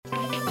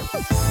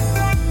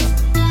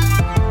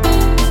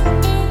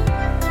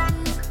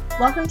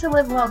Welcome to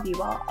Live Well, Be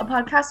Well, a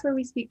podcast where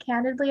we speak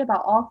candidly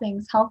about all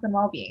things health and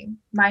well-being.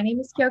 My name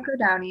is Kyoko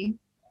Downey.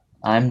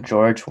 I'm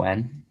George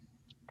Wen.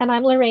 And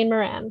I'm Lorraine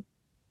Moran.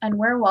 And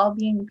we're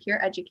well-being peer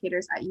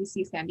educators at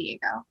UC San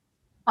Diego.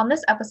 On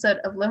this episode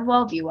of Live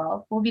Well, Be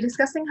Well, we'll be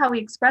discussing how we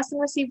express and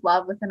receive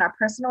love within our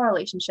personal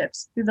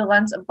relationships through the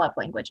lens of love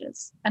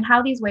languages, and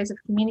how these ways of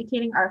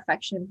communicating our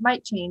affection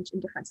might change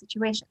in different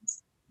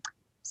situations.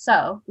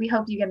 So, we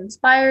hope you get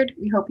inspired,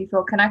 we hope you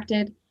feel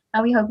connected,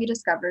 and we hope you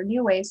discover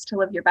new ways to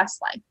live your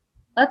best life.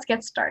 Let's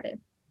get started.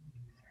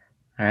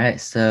 All right,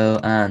 so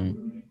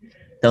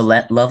the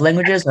love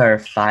languages are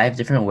 5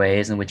 different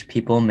ways in which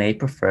people may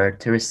prefer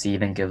to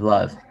receive and give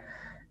love.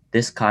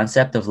 This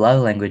concept of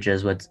love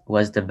languages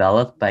was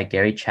developed by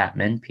Gary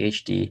Chapman,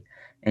 PhD,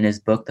 in his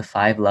book, The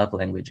 5 Love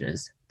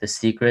Languages, The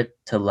Secret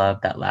to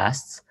Love That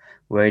Lasts,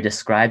 where he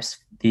describes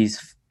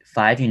these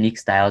 5 unique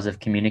styles of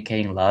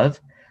communicating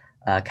love,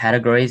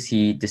 categories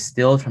he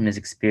distilled from his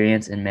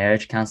experience in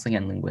marriage counseling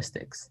and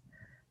linguistics.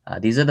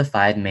 These are the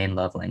 5 main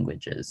love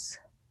languages.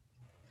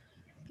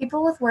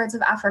 People with words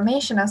of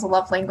affirmation as a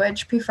love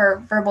language prefer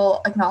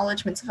verbal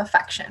acknowledgments of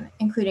affection,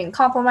 including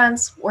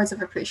compliments, words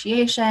of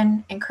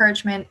appreciation,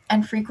 encouragement,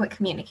 and frequent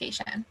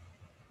communication.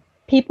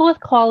 People with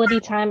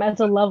quality time as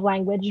a love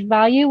language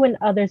value when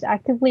others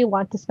actively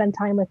want to spend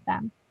time with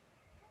them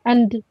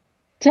and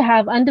to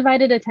have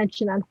undivided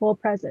attention and full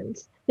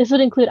presence. This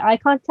would include eye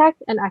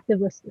contact and active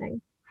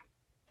listening.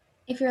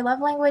 If your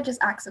love language is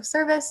acts of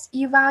service,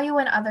 you value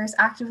when others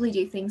actively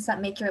do things that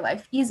make your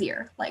life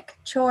easier, like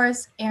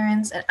chores,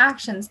 errands, and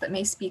actions that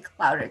may speak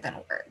louder than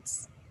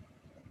words.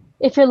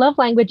 If your love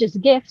language is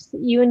gifts,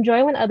 you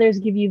enjoy when others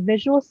give you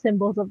visual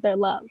symbols of their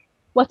love.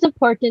 What's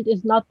important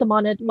is not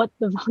what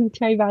the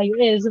monetary value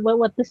is, but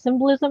what the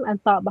symbolism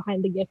and thought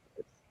behind the gift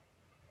is.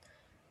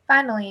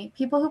 Finally,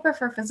 people who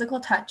prefer physical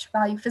touch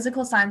value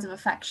physical signs of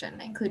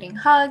affection, including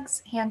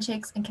hugs,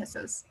 handshakes, and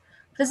kisses.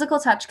 Physical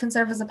touch can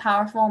serve as a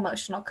powerful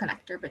emotional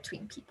connector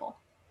between people.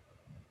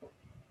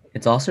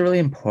 It's also really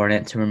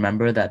important to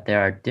remember that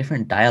there are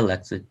different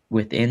dialects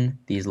within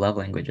these love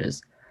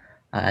languages,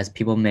 as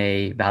people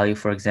may value,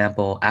 for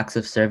example, acts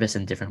of service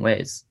in different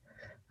ways.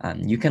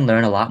 You can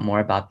learn a lot more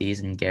about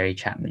these in Gary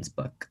Chapman's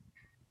book.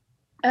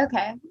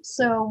 Okay,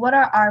 so what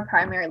are our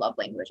primary love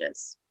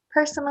languages?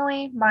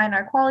 Personally, mine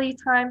are quality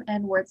time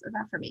and words of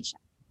affirmation.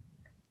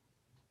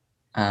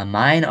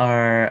 Mine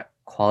are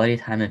quality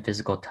time and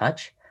physical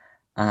touch,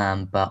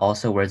 but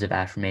also words of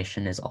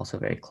affirmation is also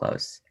very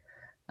close.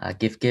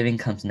 Gift giving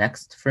comes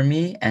next for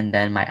me, and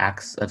then my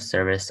acts of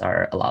service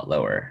are a lot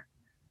lower.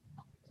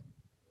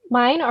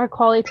 Mine are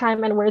quality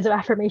time and words of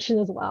affirmation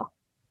as well.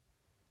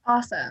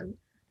 Awesome.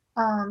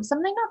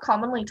 Something not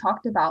commonly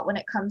talked about when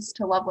it comes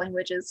to love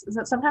languages is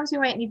that sometimes we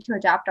might need to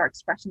adapt our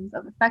expressions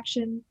of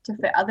affection to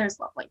fit others'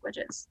 love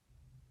languages.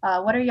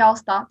 What are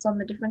y'all's thoughts on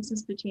the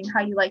differences between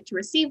how you like to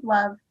receive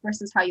love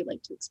versus how you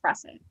like to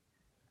express it?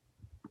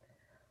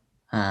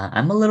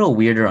 I'm a little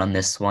weirder on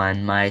this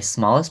one. My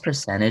smallest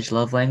percentage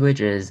love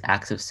language is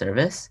acts of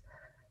service.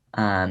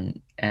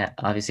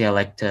 Obviously, I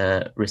like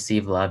to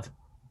receive love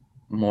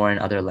more in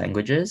other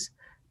languages,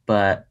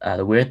 but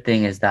the weird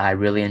thing is that I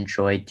really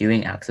enjoy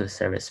doing acts of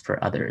service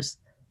for others.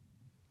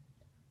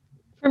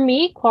 For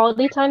me,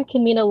 quality time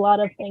can mean a lot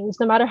of things,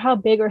 no matter how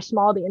big or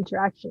small the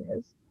interaction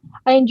is.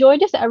 I enjoy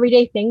just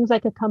everyday things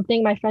like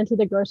accompanying my friend to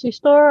the grocery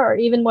store, or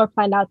even more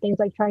planned out things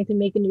like trying to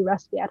make a new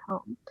recipe at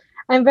home.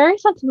 I'm very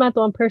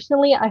sentimental, and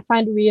personally, I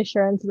find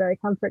reassurance very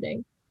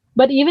comforting.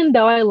 But even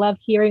though I love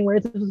hearing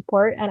words of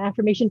support and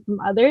affirmation from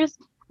others,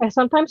 I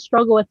sometimes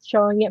struggle with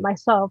showing it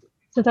myself,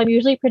 since I'm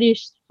usually pretty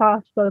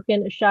soft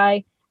spoken,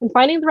 shy, and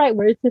finding the right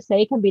words to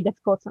say can be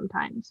difficult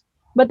sometimes.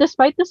 But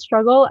despite the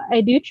struggle,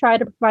 I do try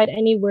to provide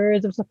any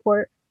words of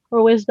support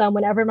or wisdom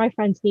whenever my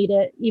friends need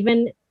it,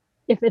 even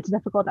if it's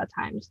difficult at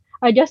times.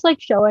 I just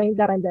like showing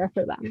that I'm there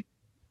for them.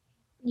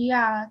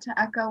 Yeah, to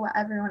echo what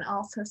everyone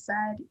else has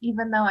said,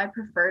 even though I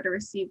prefer to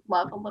receive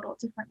love a little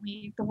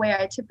differently, the way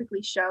I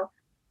typically show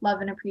love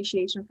and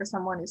appreciation for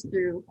someone is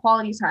through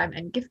quality time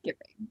and gift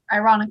giving.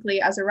 Ironically,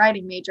 as a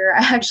writing major, I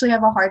actually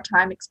have a hard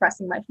time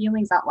expressing my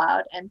feelings out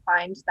loud and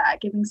find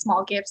that giving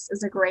small gifts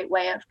is a great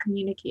way of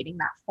communicating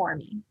that for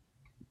me.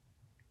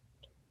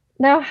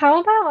 Now, how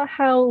about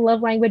how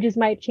love languages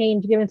might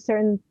change given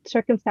certain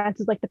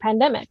circumstances like the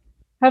pandemic?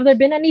 Have there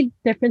been any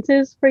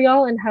differences for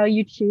y'all in how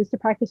you choose to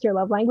practice your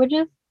love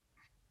languages?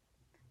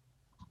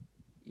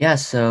 Yeah,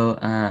 so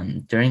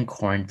during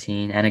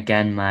quarantine, and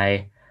again,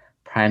 my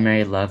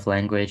primary love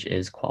language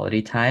is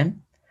quality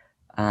time.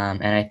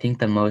 And I think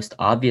the most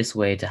obvious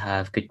way to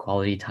have good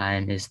quality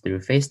time is through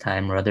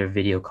FaceTime or other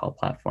video call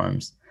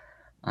platforms.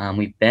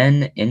 We've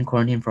been in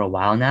quarantine for a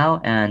while now,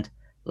 and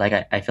like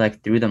I feel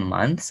like through the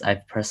months,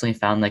 I've personally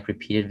found like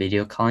repeated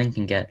video calling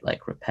can get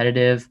like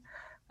repetitive,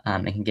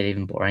 and can get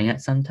even boring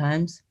at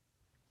sometimes.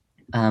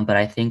 But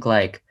I think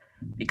like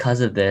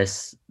because of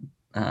this,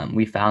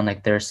 we found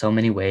like there are so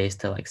many ways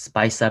to like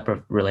spice up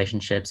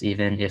relationships,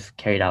 even if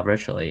carried out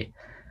virtually.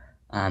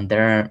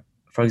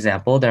 For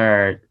example, there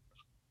are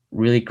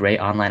really great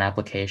online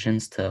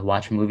applications to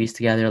watch movies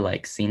together,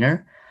 like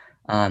Scener.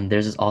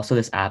 There's also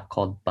this app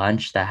called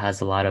Bunch that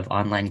has a lot of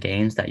online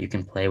games that you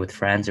can play with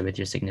friends or with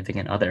your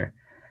significant other.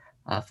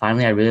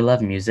 Finally, I really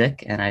love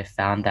music, and I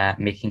found that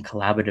making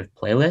collaborative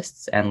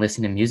playlists and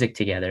listening to music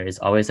together is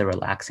always a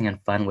relaxing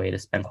and fun way to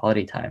spend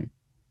quality time.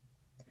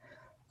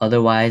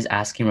 Otherwise,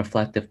 asking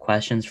reflective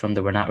questions from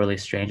the We're Not Really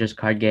Strangers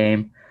card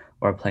game,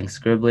 or playing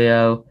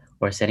Scriblio,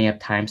 or setting up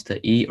times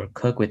to eat or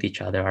cook with each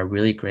other are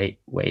really great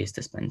ways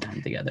to spend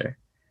time together.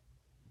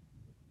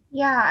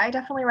 Yeah, I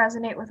definitely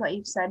resonate with what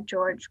you've said,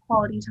 George.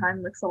 Quality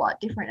time looks a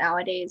lot different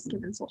nowadays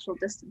given social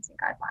distancing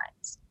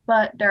guidelines,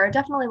 but there are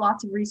definitely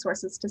lots of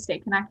resources to stay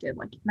connected,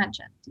 like you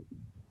mentioned.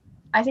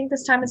 I think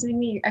this time has made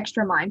me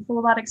extra mindful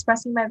about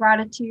expressing my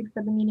gratitude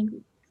for the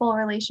meaningful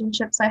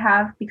relationships I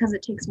have because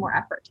it takes more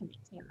effort to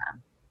maintain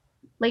them.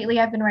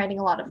 Lately, I've been writing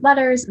a lot of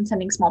letters and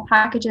sending small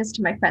packages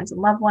to my friends and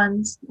loved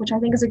ones, which I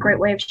think is a great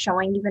way of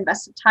showing you've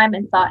invested time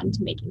and thought into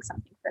making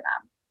something for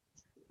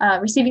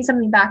them. Receiving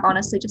something back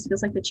honestly just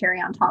feels like the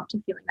cherry on top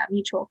to feeling that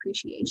mutual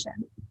appreciation.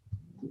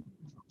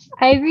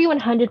 I agree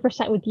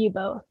 100% with you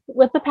both.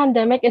 With the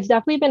pandemic, it's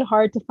definitely been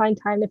hard to find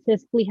time to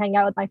physically hang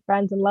out with my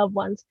friends and loved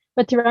ones.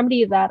 But to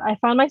remedy that, I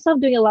found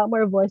myself doing a lot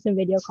more voice and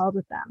video calls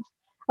with them.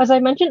 As I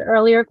mentioned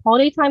earlier,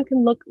 quality time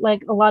can look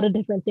like a lot of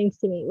different things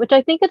to me, which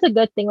I think is a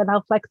good thing with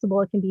how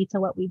flexible it can be to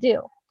what we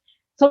do.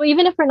 So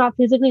even if we're not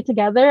physically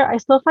together, I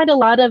still find a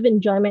lot of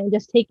enjoyment in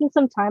just taking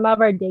some time out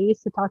of our days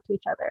to talk to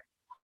each other.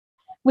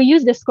 We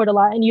use Discord a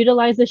lot and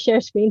utilize the share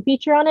screen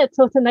feature on it,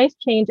 so it's a nice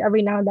change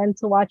every now and then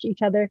to watch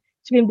each other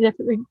stream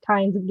different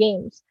kinds of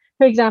games.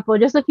 For example,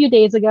 just a few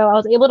days ago, I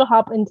was able to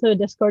hop into a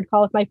Discord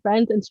call with my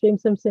friends and stream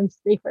some Sims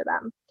 3 for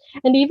them.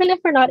 And even if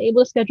we're not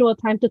able to schedule a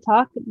time to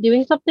talk,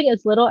 doing something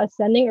as little as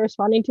sending or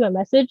responding to a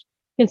message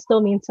can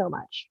still mean so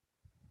much.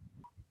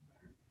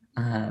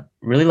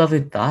 Really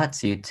lovely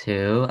thoughts, you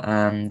two.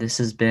 This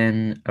has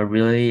been a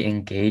really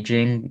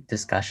engaging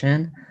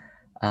discussion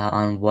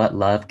on what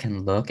love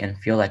can look and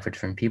feel like for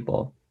different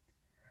people.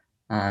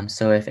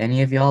 So if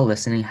any of y'all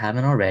listening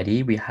haven't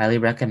already, we highly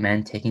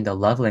recommend taking the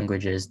love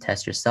languages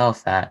test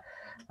yourself at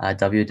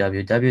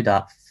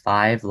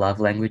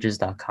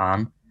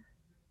www.5lovelanguages.com.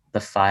 The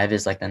 5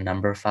 is like the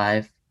number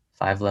 5,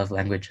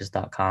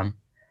 5lovelanguages.com,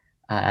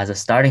 as a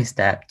starting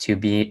step to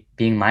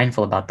being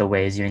mindful about the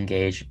ways you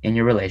engage in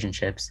your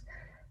relationships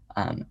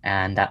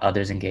and that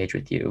others engage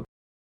with you.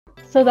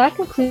 So that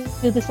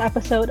concludes this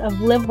episode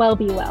of Live Well,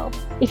 Be Well.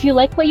 If you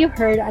like what you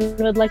heard and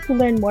would like to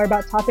learn more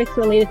about topics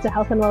related to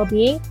health and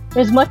well-being,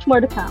 there's much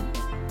more to come.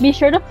 Be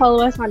sure to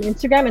follow us on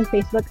Instagram and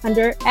Facebook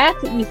under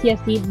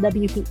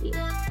 @UCSDWPE.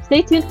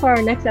 Stay tuned for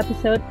our next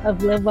episode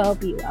of Live Well,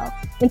 Be Well.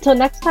 Until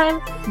next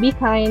time, be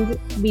kind,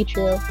 be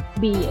true,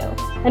 be you.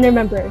 And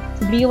remember,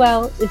 to be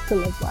well is to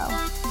live well.